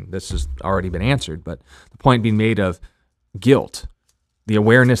 this has already been answered, but the point being made of guilt, the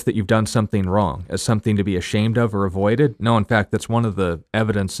awareness that you've done something wrong as something to be ashamed of or avoided. No, in fact, that's one of the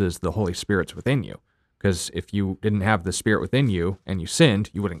evidences the Holy Spirit's within you. Because if you didn't have the Spirit within you and you sinned,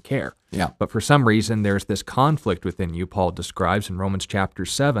 you wouldn't care. Yeah. But for some reason, there's this conflict within you, Paul describes in Romans chapter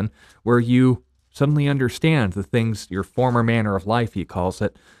 7, where you suddenly understand the things, your former manner of life, he calls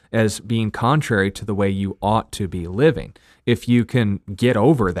it, as being contrary to the way you ought to be living. If you can get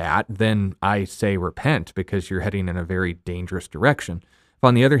over that, then I say repent, because you're heading in a very dangerous direction. If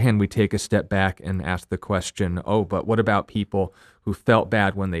on the other hand, we take a step back and ask the question, but what about people who felt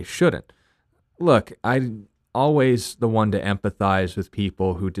bad when they shouldn't? Look, I'm always the one to empathize with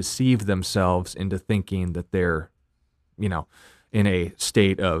people who deceive themselves into thinking that they're, in a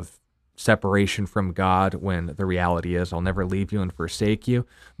state of separation from God, when the reality is, I'll never leave you and forsake you.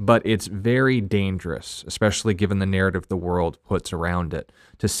 But it's very dangerous, especially given the narrative the world puts around it,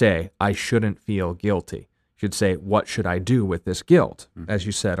 to say, I shouldn't feel guilty. You should say, what should I do with this guilt? As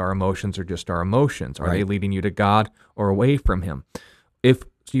you said, our emotions are just our emotions. Are they leading you to God or away from him? If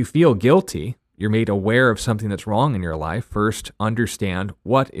you feel guilty, you're made aware of something that's wrong in your life. First, understand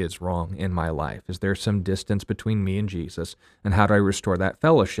what is wrong in my life. Is there some distance between me and Jesus? And how do I restore that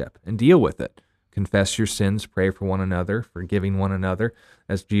fellowship and deal with it? Confess your sins, pray for one another, forgiving one another,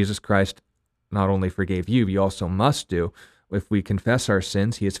 as Jesus Christ not only forgave you, but you also must do. If we confess our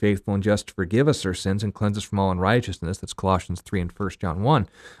sins, he is faithful and just to forgive us our sins and cleanse us from all unrighteousness. That's Colossians 3 and 1 John 1.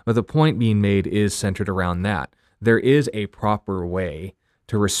 But the point being made is centered around that. There is a proper way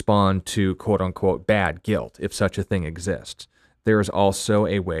to respond to quote-unquote bad guilt, if such a thing exists. There is also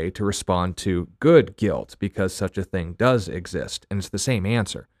a way to respond to good guilt, because such a thing does exist, and it's the same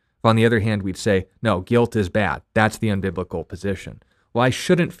answer. If on the other hand we'd say, no, guilt is bad, that's the unbiblical position. Well, I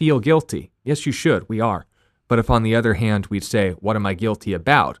shouldn't feel guilty. Yes, you should, we are. But if on the other hand we'd say, what am I guilty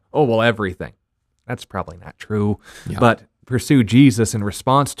about? Oh, well, everything. That's probably not true. Yeah. But pursue Jesus in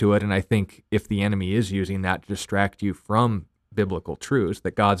response to it, and I think if the enemy is using that to distract you from biblical truths,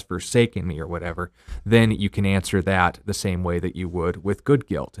 that God's forsaken me or whatever, then you can answer that the same way that you would with good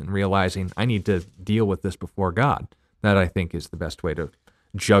guilt, and realizing I need to deal with this before God. That, I think, is the best way to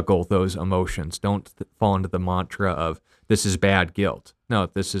juggle those emotions. Don't fall into the mantra of, this is bad guilt. No,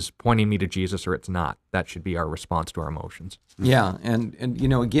 this is pointing me to Jesus or it's not. That should be our response to our emotions. Yeah, and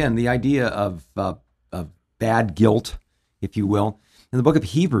again, the idea of bad guilt, if you will, in the book of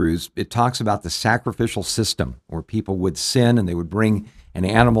Hebrews, it talks about the sacrificial system where people would sin and they would bring an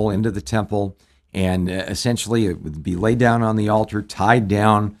animal into the temple, and essentially it would be laid down on the altar, tied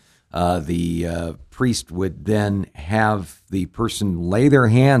down. The priest would then have the person lay their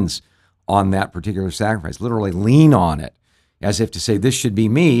hands on that particular sacrifice, literally lean on it, as if to say, this should be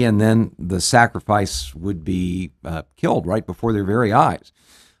me, and then the sacrifice would be killed right before their very eyes.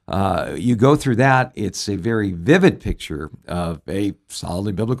 You go through that, it's a very vivid picture of a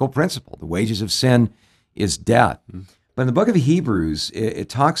solidly biblical principle. The wages of sin is death. But in the book of Hebrews, it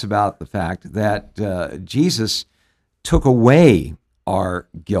talks about the fact that Jesus took away our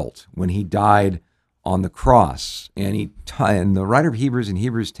guilt when he died on the cross. And the writer of Hebrews in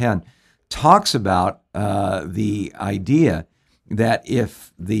Hebrews 10 talks about the idea that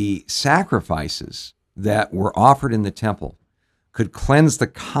if the sacrifices that were offered in the temple could cleanse the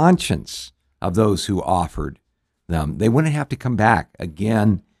conscience of those who offered them, they wouldn't have to come back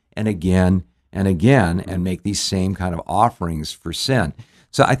again and again and again and make these same kind of offerings for sin.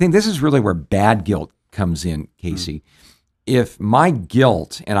 So I think this is really where bad guilt comes in, Casey. If my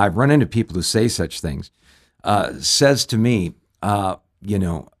guilt, and I've run into people who say such things, says to me, I'm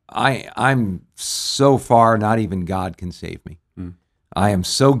so far, not even God can save me. I am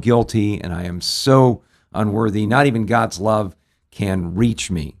so guilty and I am so unworthy, not even God's love can reach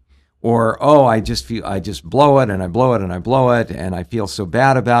me. Or, I just blow it and I blow it and I blow it and I feel so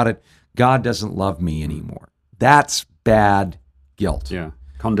bad about it. God doesn't love me anymore. That's bad guilt. Yeah.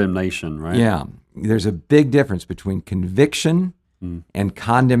 Condemnation, right? Yeah. There's a big difference between conviction and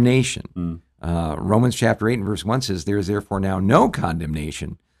condemnation. Romans chapter 8 and verse 1 says, there is therefore now no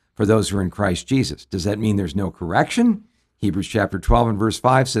condemnation for those who are in Christ Jesus. Does that mean there's no correction? Hebrews chapter 12 and verse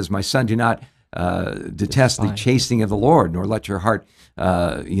 5 says, my son, do not detest the chastening of the Lord, nor let your heart,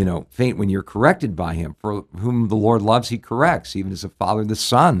 faint when you're corrected by him. For whom the Lord loves, he corrects, even as a father the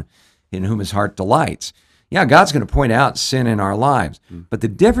son, in whom his heart delights. yeah, God's going to point out sin in our lives. But the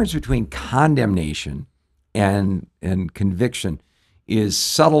difference between condemnation and conviction is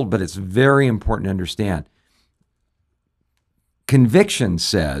subtle, but it's very important to understand. Conviction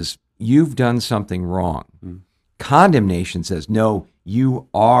says, you've done something wrong. Condemnation says, no, you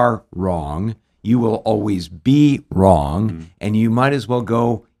are wrong. You will always be wrong, and you might as well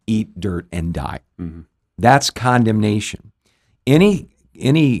go eat dirt and die. That's condemnation.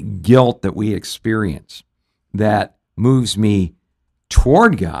 Any guilt that we experience that moves me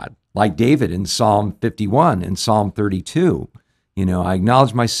toward God, like David in Psalm 51 and Psalm 32, I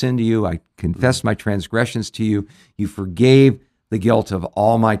acknowledge my sin to you. I confess my transgressions to you. You forgave the guilt of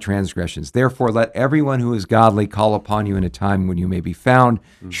all my transgressions. Therefore, let everyone who is godly call upon you in a time when you may be found.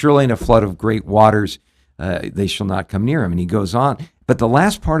 Surely in a flood of great waters, they shall not come near him. And he goes on. But the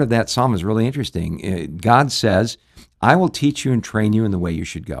last part of that psalm is really interesting. God says, I will teach you and train you in the way you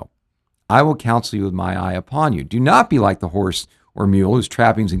should go. I will counsel you with my eye upon you. Do not be like the horse or mule whose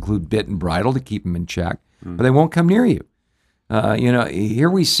trappings include bit and bridle to keep them in check, but they won't come near you. Here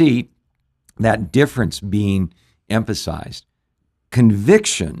we see that difference being emphasized.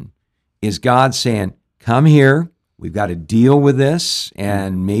 Conviction is God saying, come here, we've got to deal with this,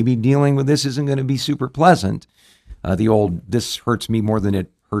 and maybe dealing with this isn't going to be super pleasant. The old, this hurts me more than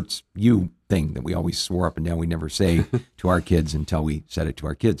it hurts you thing that we always swore up and down we never say to our kids until we said it to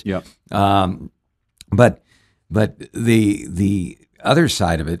our kids. Yep. But the other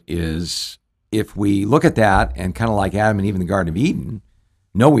side of it is, if we look at that and kind of like Adam and Eve in the Garden of Eden,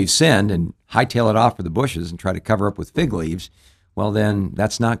 know we've sinned and hightail it off for the bushes and try to cover up with fig leaves, well, then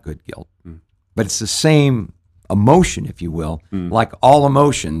that's not good guilt. But it's the same emotion, if you will. Like all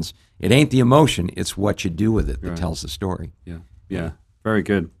emotions, it ain't the emotion, it's what you do with it that tells the story. Yeah. Very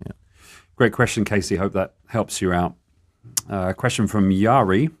good. Yeah. Great question, Casey. Hope that helps you out. Question from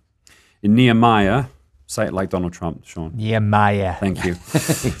Yari. In Nehemiah, say it like Donald Trump, Sean. Nehemiah. Thank you.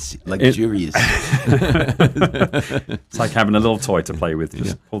 It's luxurious. It's like having a little toy to play with.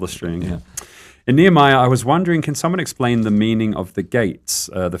 Just pull the string. Yeah. In Nehemiah, I was wondering, can someone explain the meaning of the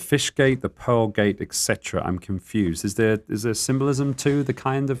gates, the fish gate, the pearl gate, etc.? I'm confused. Is there symbolism to the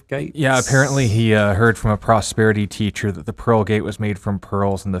kind of gate? Yeah, apparently he heard from a prosperity teacher that the pearl gate was made from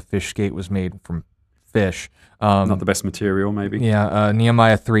pearls and the fish gate was made from fish. Not the best material, maybe? Yeah,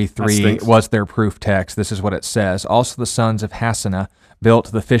 Nehemiah 3:3 was their proof text. This is what it says. Also the sons of Hassenaah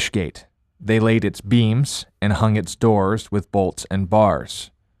built the fish gate. They laid its beams and hung its doors with bolts and bars.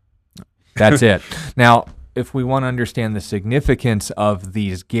 That's it. Now, if we want to understand the significance of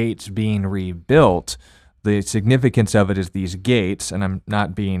these gates being rebuilt, the significance of it is these gates, and I'm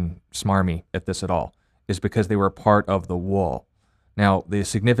not being smarmy at this at all, is because they were part of the wall. Now, the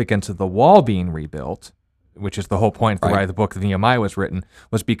significance of the wall being rebuilt, which is the whole point for why the book of Nehemiah was written,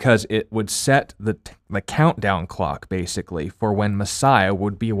 was because it would set the countdown clock, basically, for when Messiah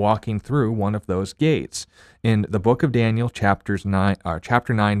would be walking through one of those gates. In the book of Daniel, chapter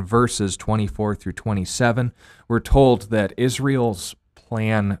 9, verses 24 through 27, we're told that Israel's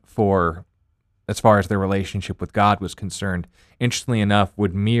plan for, as far as their relationship with God was concerned, interestingly enough,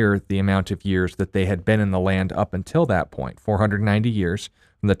 would mirror the amount of years that they had been in the land up until that point, 490 years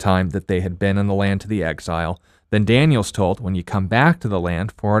from the time that they had been in the land to the exile. Then Daniel's told, when you come back to the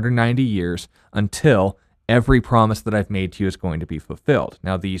land, 490 years until every promise that I've made to you is going to be fulfilled.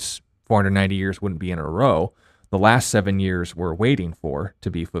 Now, these 490 years wouldn't be in a row. The last 7 years we're waiting for to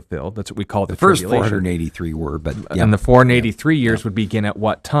be fulfilled. That's what we call the first tribulation. 483 were, but yeah. And the 483 years would begin at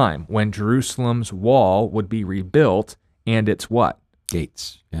what time? When Jerusalem's wall would be rebuilt, and it's what?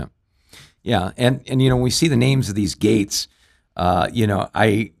 Gates. Yeah. Yeah. And we see the names of these gates.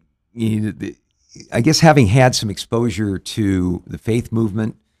 I guess having had some exposure to the faith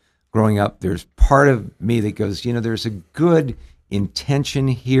movement growing up, there's part of me that goes, there's a good intention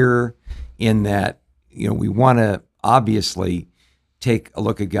here in that, we want to obviously take a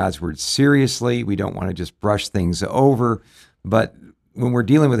look at God's word seriously. We don't want to just brush things over. But when we're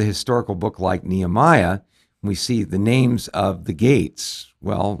dealing with a historical book like Nehemiah, we see the names of the gates.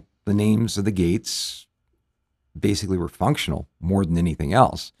 Well, the names of the gates basically were functional more than anything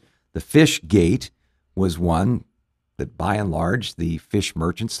else. The fish gate was one that, by and large, the fish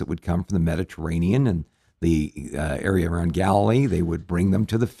merchants that would come from the Mediterranean and the area around Galilee, they would bring them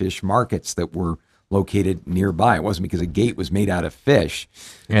to the fish markets that were located nearby. It wasn't because a gate was made out of fish.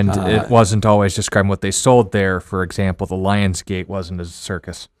 And it wasn't always describing what they sold there. For example, the Lion's Gate wasn't a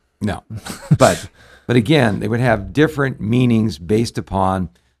circus. No. But again, they would have different meanings based upon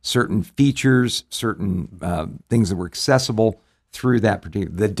certain features, certain things that were accessible through that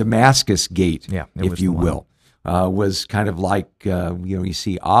particular, the Damascus Gate, if you will, was kind of like, you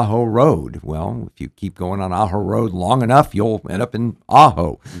see Aho Road. Well, if you keep going on Aho Road long enough, you'll end up in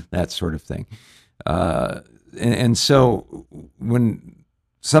Aho, that sort of thing. And so when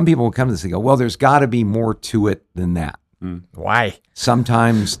some people will come to this, they go, well, there's got to be more to it than that. Why?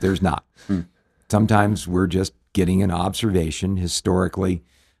 Sometimes there's not. Sometimes we're just getting an observation historically,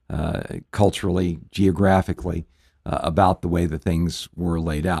 culturally, geographically, about the way the things were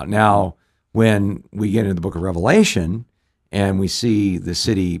laid out. Now, when we get into the book of Revelation and we see the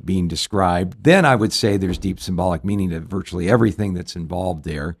city being described, then I would say there's deep symbolic meaning to virtually everything that's involved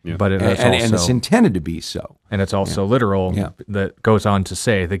there. Yeah. But And it's intended to be so. And it's also literal. Yeah. That goes on to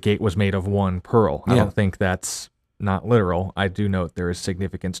say the gate was made of one pearl. I Yeah. don't think that's not literal. I do note there is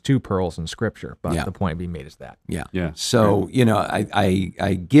significance to pearls in Scripture, but Yeah. the point being made is that. Yeah. Yeah. So,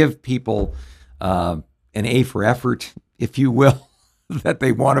 I give people an A for effort, if you will, that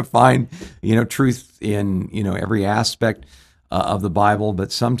they want to find, truth in, every aspect of the Bible.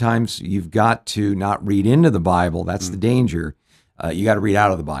 But sometimes you've got to not read into the Bible. That's the danger. You got to read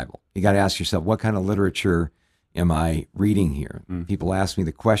out of the Bible. You got to ask yourself, what kind of literature am I reading here? People ask me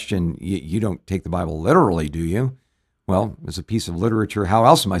the question, you don't take the Bible literally, do you? Well, it's a piece of literature. How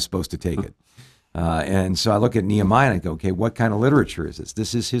else am I supposed to take it? And so I look at Nehemiah and I go, okay, what kind of literature is this?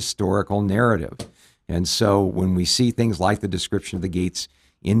 This is historical narrative. And so when we see things like the description of the gates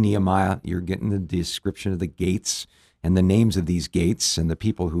in Nehemiah, you're getting the description of the gates and the names of these gates and the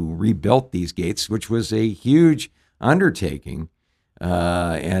people who rebuilt these gates, which was a huge undertaking.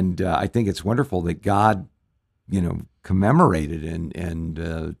 And I think it's wonderful that God, commemorated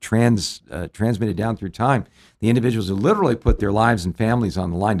and transmitted down through time the individuals who literally put their lives and families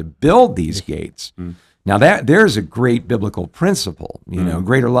on the line to build these gates. Now there's a great biblical principle,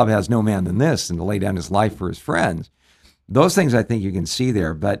 greater love has no man than this, than to lay down his life for his friends. Those things I think you can see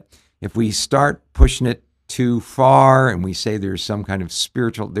there. But if we start pushing it too far and we say there's some kind of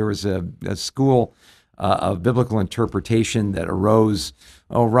spiritual, there was a school of biblical interpretation that arose,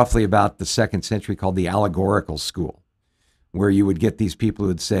 roughly about the 2nd century, called the allegorical school, where you would get these people who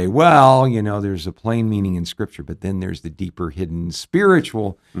would say, well, there's a plain meaning in Scripture, but then there's the deeper hidden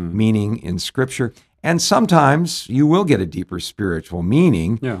spiritual meaning in Scripture. And sometimes you will get a deeper spiritual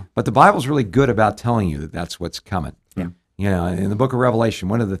meaning, but the Bible's really good about telling you that that's what's coming. In the book of Revelation,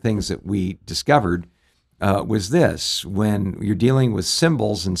 one of the things that we discovered was this: when you're dealing with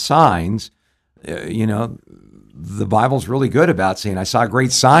symbols and signs, the Bible's really good about saying, I saw a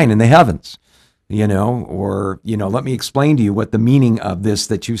great sign in the heavens, or let me explain to you what the meaning of this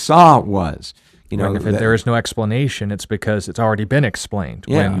that you saw was. If there is no explanation, it's because it's already been explained.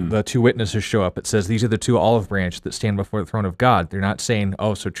 When the two witnesses show up, it says, these are the two olive branches that stand before the throne of God. They're not saying,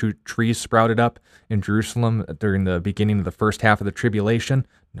 so two trees sprouted up in Jerusalem during the beginning of the first half of the tribulation.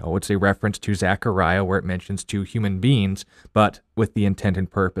 No, it's a reference to Zechariah where it mentions two human beings, but with the intent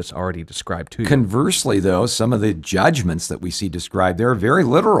and purpose already described to you. Conversely, though, some of the judgments that we see described there are very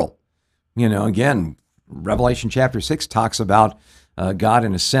literal. Again, Revelation chapter 6 talks about God,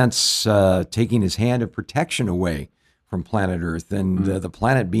 in a sense, taking his hand of protection away from planet Earth and the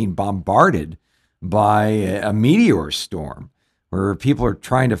planet being bombarded by a meteor storm where people are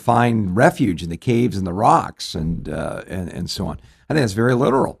trying to find refuge in the caves and the rocks and so on. I think that's very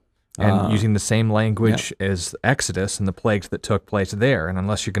literal. And using the same language as Exodus and the plagues that took place there. And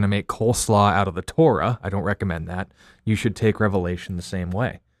unless you're going to make coleslaw out of the Torah, I don't recommend that, you should take Revelation the same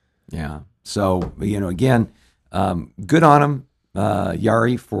way. Yeah. So, again, good on them.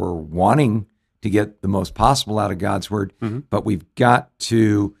 Yari, for wanting to get the most possible out of God's word, but we've got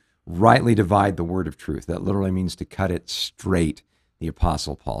to rightly divide the word of truth. That literally means to cut it straight, the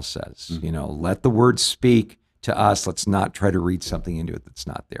Apostle Paul says. Let the word speak to us. Let's not try to read something into it that's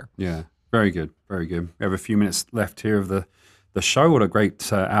not there. Yeah, very good, very good. We have a few minutes left here of the show. What a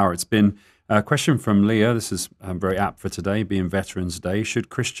great hour it's been. A question from Leah. This is very apt for today, being Veterans Day. Should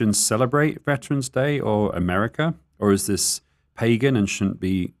Christians celebrate Veterans Day or America? Or is this pagan and shouldn't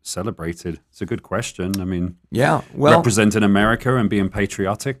be celebrated? It's a good question. I mean, representing America and being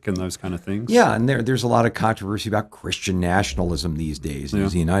patriotic and those kind of things. Yeah, and there's a lot of controversy about Christian nationalism these days.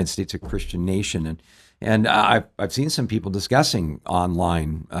 Is the United States a Christian nation? And I've seen some people discussing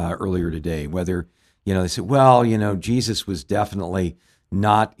online earlier today whether, they said, well, Jesus was definitely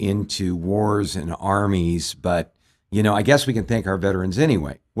not into wars and armies, but, I guess we can thank our veterans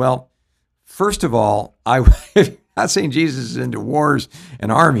anyway. Well, first of all, I'm not saying Jesus is into wars and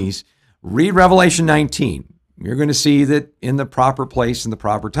armies. Read Revelation 19. You're going to see that in the proper place and the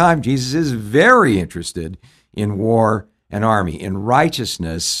proper time, Jesus is very interested in war and army. In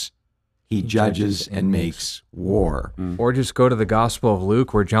righteousness, he judges and makes war. Or just go to the Gospel of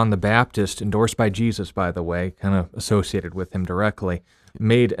Luke, where John the Baptist, endorsed by Jesus, by the way, kind of associated with him directly,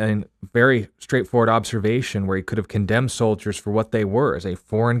 made a very straightforward observation where he could have condemned soldiers for what they were, as a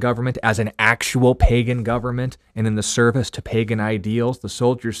foreign government, as an actual pagan government, and in the service to pagan ideals. The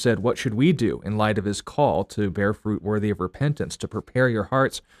soldiers said, what should we do in light of his call to bear fruit worthy of repentance, to prepare your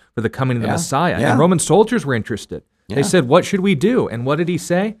hearts for the coming of the Messiah? And Roman soldiers were interested. They said, what should we do? And what did he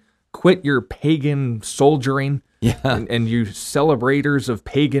say? Quit your pagan soldiering and you celebrators of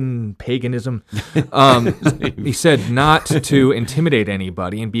paganism. He said not to intimidate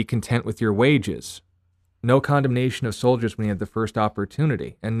anybody and be content with your wages. No condemnation of soldiers when he had the first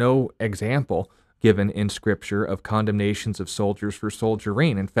opportunity, and no example given in Scripture of condemnations of soldiers for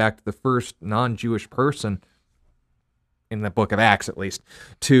soldiering. In fact, the first non-Jewish person, in the book of Acts at least,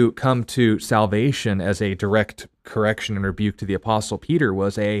 to come to salvation as a direct correction and rebuke to the Apostle Peter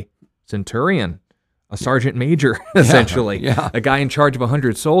was a centurion, a sergeant major, essentially, a guy in charge of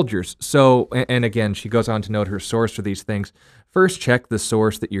 100 soldiers. So, and again, she goes on to note her source for these things. First, check the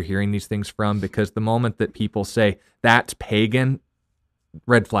source that you're hearing these things from, because the moment that people say, that's pagan,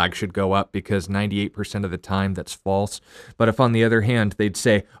 red flag should go up, because 98% of the time that's false. But if on the other hand, they'd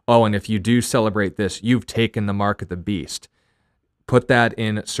say, oh, and if you do celebrate this, you've taken the mark of the beast, put that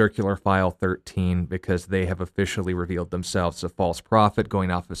in Circular File 13, because they have officially revealed themselves as a false prophet,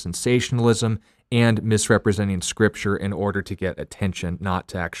 going off of sensationalism and misrepresenting Scripture in order to get attention, not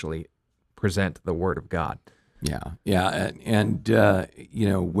to actually present the Word of God. And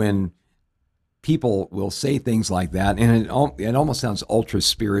when people will say things like that, and it almost sounds ultra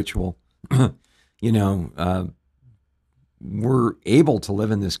spiritual. We're able to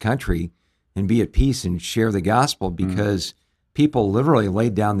live in this country and be at peace and share the gospel because people literally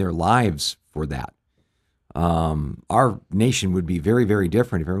laid down their lives for that. Our nation would be very, very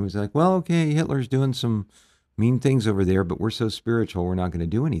different if everyone was like, well, okay, Hitler's doing some mean things over there, but we're so spiritual, we're not going to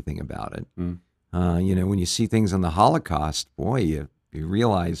do anything about it. When you see things on the Holocaust, boy, you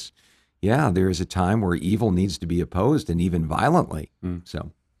realize, there is a time where evil needs to be opposed, and even violently.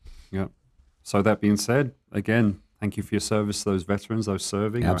 So that being said, again, thank you for your service to those veterans, those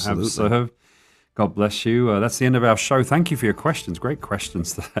serving Absolutely. or have served. God bless you. That's the end of our show. Thank you for your questions. Great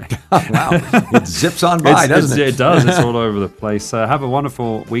questions today. Wow. It zips on by, doesn't it? It does. It's all over the place. Have a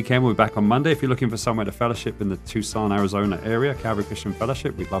wonderful weekend. We'll be back on Monday. If you're looking for somewhere to fellowship in the Tucson, Arizona area, Calvary Christian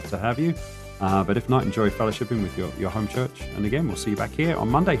Fellowship, we'd love to have you. But if not, enjoy fellowshipping with your home church. And again, we'll see you back here on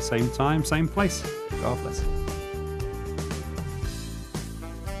Monday, same time, same place. God bless.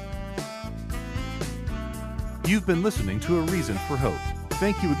 You've been listening to A Reason for Hope.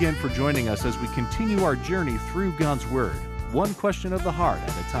 Thank you again for joining us as we continue our journey through God's Word, one question of the heart at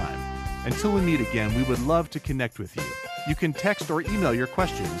a time. Until we meet again, we would love to connect with you. You can text or email your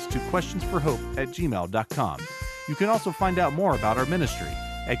questions to questionsforhope@gmail.com. You can also find out more about our ministry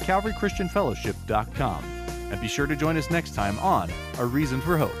at calvarychristianfellowship.com. And be sure to join us next time on A Reason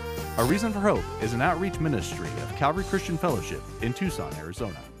for Hope. A Reason for Hope is an outreach ministry of Calvary Christian Fellowship in Tucson,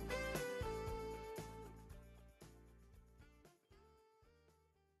 Arizona.